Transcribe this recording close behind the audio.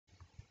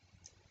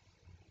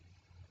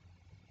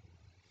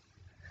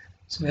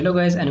So hello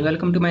guys and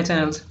welcome to my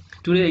channel.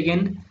 Today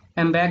again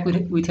I'm back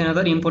with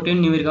another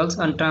important numericals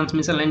on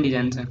transmission line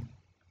designs.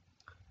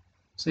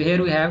 So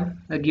here we have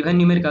the given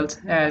numericals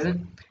as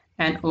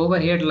an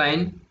overhead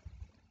line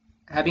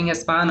having a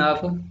span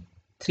of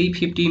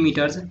 350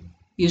 meters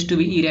is to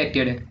be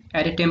erected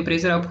at a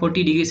temperature of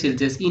 40 degrees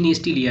Celsius in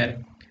steel air.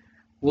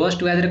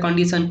 Worst weather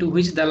condition to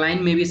which the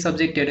line may be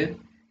subjected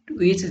to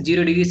is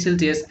 0 degrees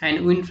Celsius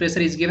and wind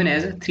pressure is given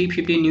as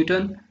 350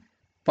 Newton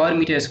per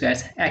meter square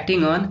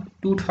acting on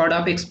 2/3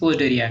 of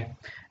exposed area.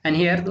 And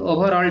here the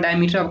overall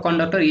diameter of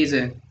conductor is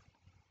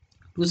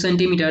 2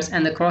 centimeters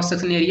and the cross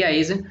section area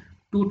is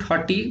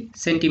 230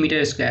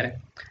 centimeters square.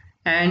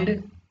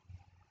 And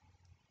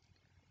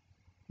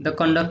the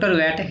conductor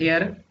weight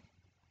here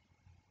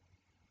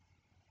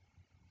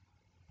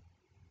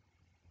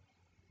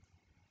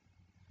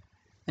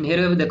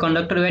the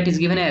conductor weight is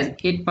given as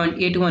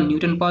 8.81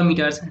 Newton per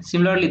meters.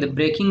 Similarly, the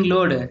breaking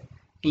load,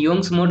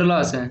 Young's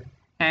modulus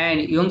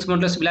and Young's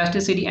modulus of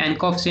elasticity and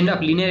coefficient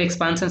of linear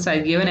expansion are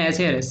given as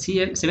here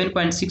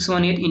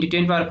 7.618 into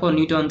 10 power 4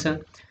 newtons.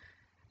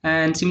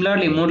 And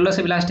similarly, modulus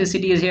of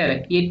elasticity is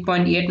here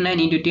 8.89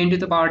 into 10 to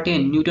the power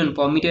 10 Newton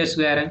per meter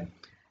square.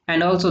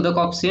 And also the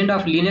coefficient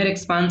of linear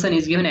expansion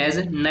is given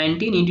as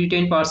 19 into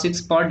 10 power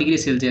 6 per degree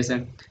Celsius.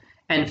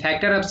 And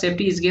factor of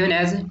safety is given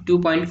as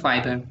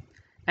 2.5.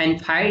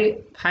 And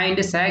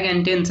find sag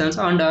and tensions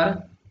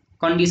under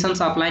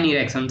conditions of line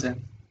erections.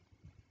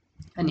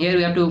 And here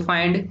we have to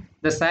find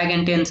the sag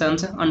and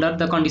tensions under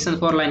the conditions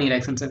for line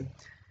erections.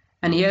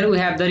 And here we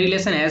have the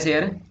relation as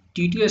here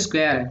T2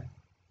 square.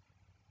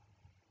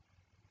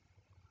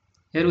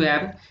 Here we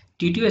have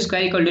T2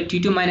 square equal to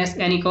T2 minus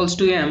N equals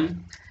to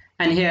M.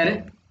 And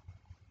here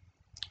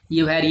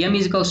you have M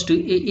is equals to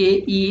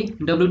AE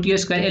WT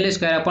square L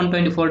square upon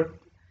 24.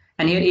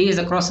 And here A is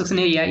the cross section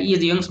area, E is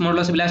the Young's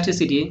modulus of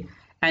elasticity.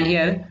 And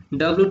here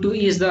W2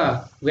 is the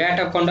weight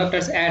of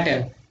conductors at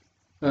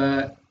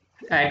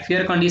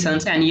fair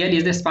conditions, and here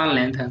is the span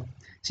length.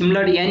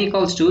 Similarly, N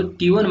equals to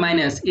T1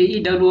 minus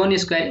AE W1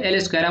 square L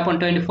square upon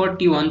 24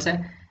 T1s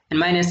and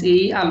minus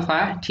AE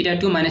alpha theta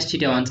 2 minus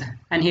theta 1s.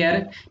 And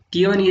here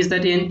T1 is the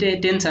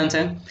tensions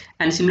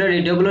and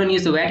similarly W1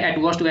 is the weight at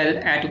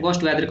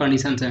worst weather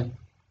conditions.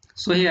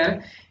 So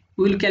here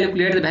we will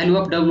calculate the value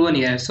of W1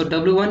 here. So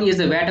W1 is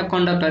the weight of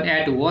conductor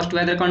at worst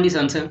weather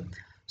conditions.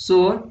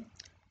 So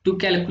to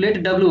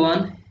calculate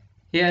W1,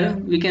 here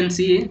we can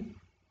see,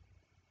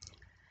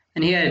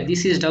 and here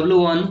this is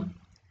W1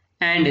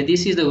 and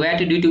this is the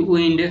weight due to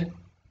wind.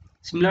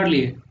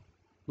 Similarly,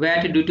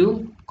 weight due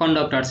to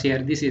conductors, here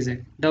this is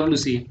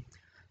WC.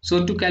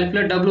 So to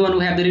calculate W1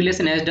 we have the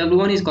relation as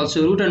W1 is equals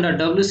to root under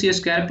WC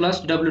square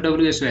plus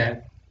WW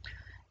square.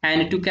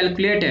 And to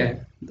calculate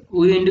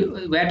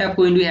weight of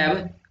wind, we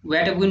have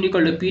weight of wind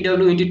equal to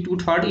PW into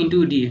 2/3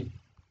 into D.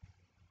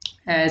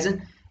 As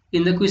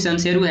in the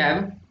questions, here we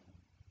have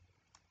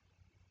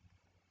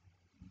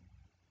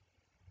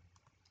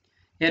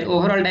here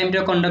overall diameter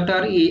of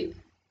conductor,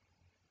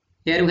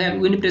 here we have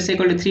wind pressure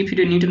equal to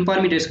 350 Newton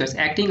per meter square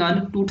acting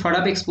on 2/3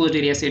 of exposed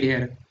area said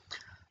here.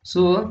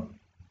 So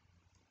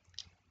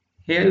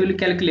here we will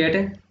calculate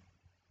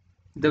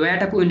the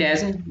weight of wind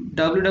as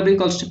WW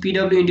equals to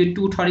PW into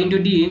 2/3 into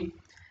D,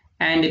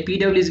 and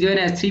PW is given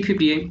as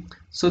 350.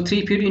 So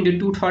 350 into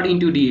 2/3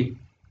 into D,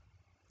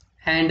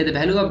 and the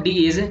value of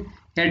D is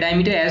here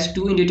diameter as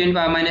 2 into 10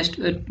 power minus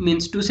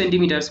means 2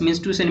 centimeters, means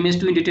 2 centimeters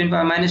 2 into 10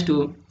 power minus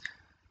 2.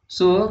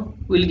 So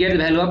we'll get the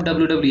value of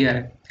WW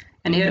here.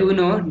 And here we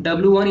know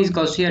W1 is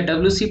equals to here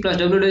WC plus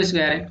WW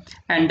square,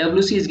 and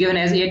WC is given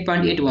as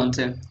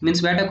 8.81,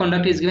 means weight of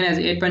conductor is given as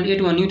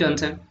 8.81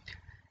 newtons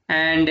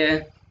and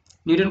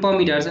Newton per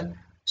meters.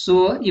 So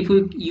if we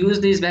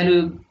use this value,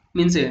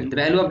 means the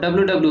value of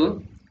WW,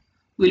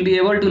 we'll be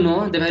able to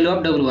know the value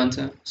of W1.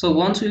 So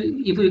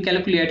if we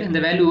calculate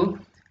the value,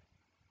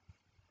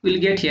 we'll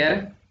get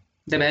here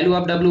the value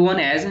of W1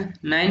 as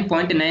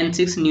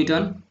 9.96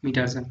 Newton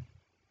meters.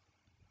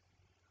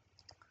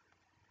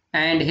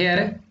 And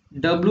here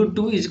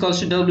W2 is equals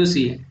to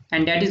WC,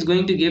 and that is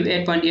going to give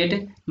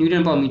 8.8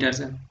 Newton per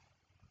meters.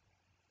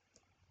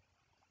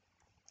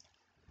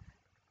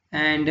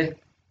 And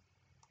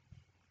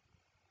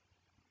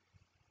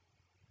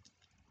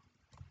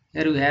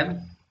here we have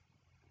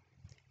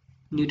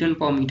Newton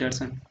per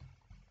meters.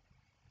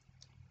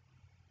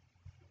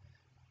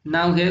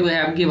 Now here we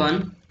have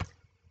given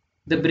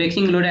the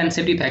breaking load and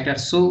safety factor.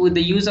 So with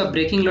the use of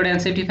breaking load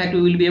and safety factor,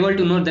 we will be able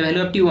to know the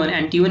value of T1,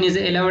 and T1 is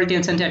the allowable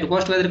tension at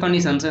worst weather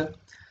conditions.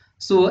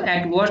 So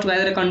at worst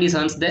weather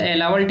conditions, the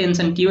allowable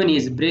tension T1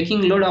 is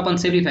breaking load upon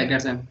safety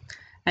factors.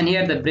 And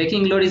here the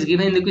breaking load is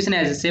given in the question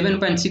as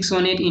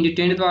 7.618 into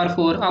 10 to the power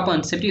 4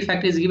 upon safety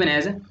factor is given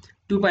as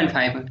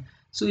 2.5.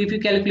 So if you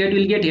calculate, you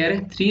will get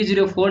here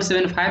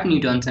 30475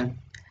 newtons.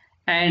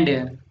 And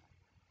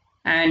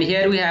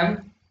here we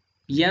have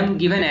M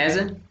given as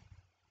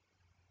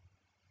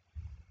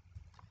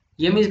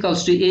M is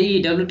equals to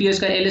AE WT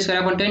square L square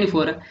upon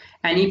 24,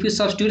 and if you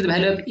substitute the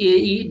value of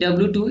AE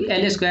W2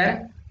 L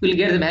square, we will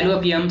get the value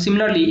of M.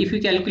 Similarly, if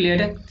you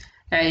calculate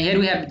Here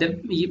we have the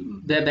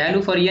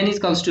value for n is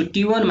equals to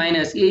T1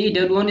 minus AE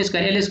W1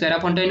 square L square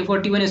upon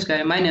 24 T1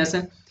 square minus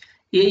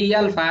AE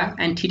alpha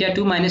and theta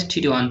 2 minus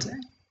theta 1.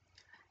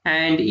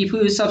 And if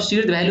we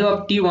substitute the value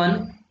of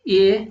T1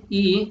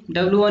 AE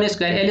W1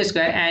 square L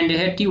square and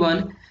here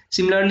T1,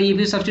 similarly if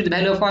we substitute the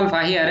value of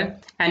alpha here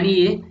and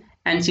E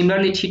and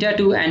similarly theta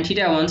 2 and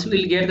theta 1, we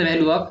will get the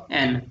value of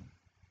n.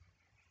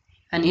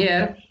 And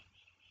here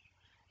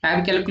I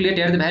have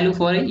calculated the value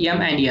for m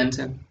and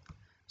n.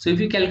 So if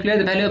you calculate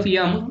the value of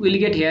m, we will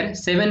get here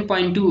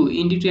 7.2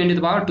 into 10 to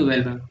the power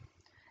 12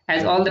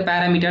 as all the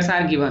parameters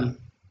are given.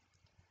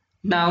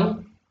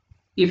 Now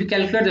if you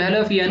calculate the value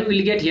of n, we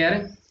will get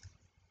here,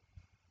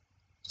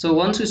 so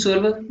once we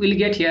solve, we will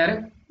get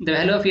here the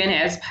value of n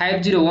as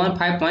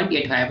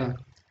 5015.85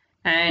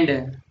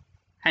 and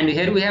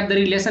here we have the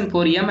relation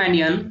for m and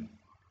n.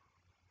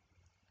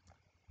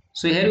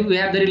 So here we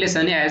have the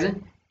relation as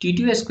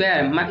T2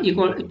 square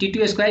equal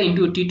T2 square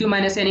into T2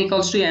 minus n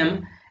equals to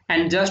m,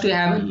 and just we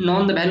have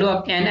known the value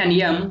of n and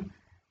m.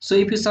 So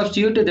if you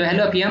substitute the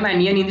value of m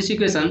and n in these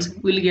equations,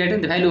 we will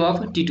get the value of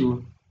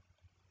T2.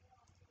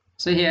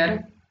 So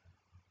here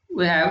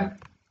we have,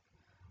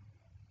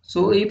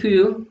 so if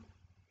you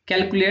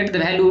calculate the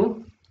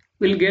value,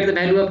 we will get the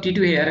value of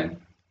T2 here.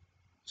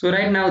 So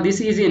right now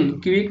this is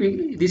in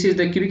cubic, this is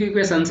the cubic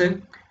equations.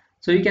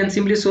 So you can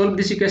simply solve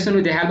this equation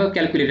with the help of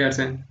calculators.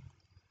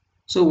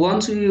 So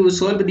once you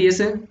solve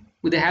this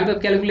with the help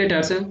of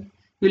calculators, we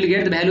will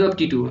get the value of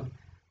T2.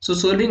 So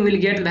solving will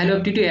get the value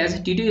of T2 as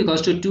T2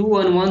 equals to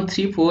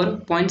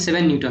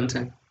 21134.7 newtons.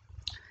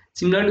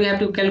 Similarly, we have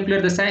to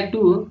calculate the sag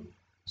 2.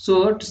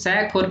 So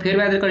sag for fair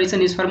weather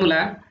condition is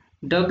formula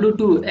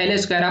W2 L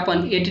square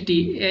upon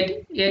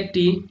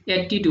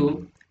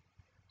 8T2.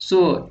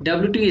 So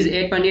W2 is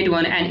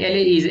 8.81 and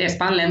LA is a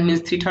span length,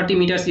 means 330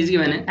 meters is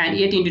given, and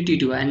 8 into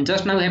T2. And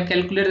just now we have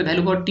calculated the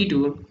value for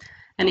T2.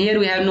 And here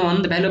we have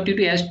known the value of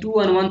T2 as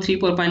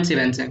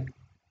 21134.7.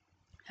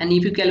 And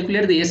if you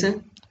calculate this,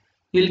 you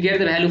will get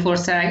the value for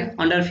sag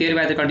under fair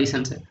weather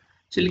conditions.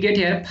 So you will get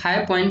here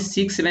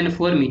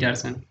 5.674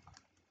 meters.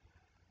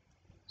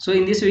 So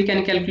in this we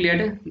can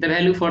calculate the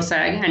value for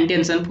sag and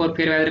tension for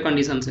fair weather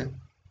conditions.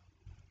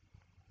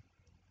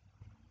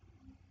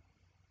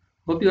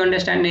 Hope you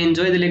understand and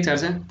enjoy the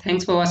lectures.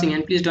 Thanks for watching,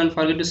 and please don't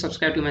forget to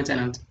subscribe to my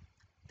channel.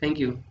 Thank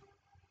you.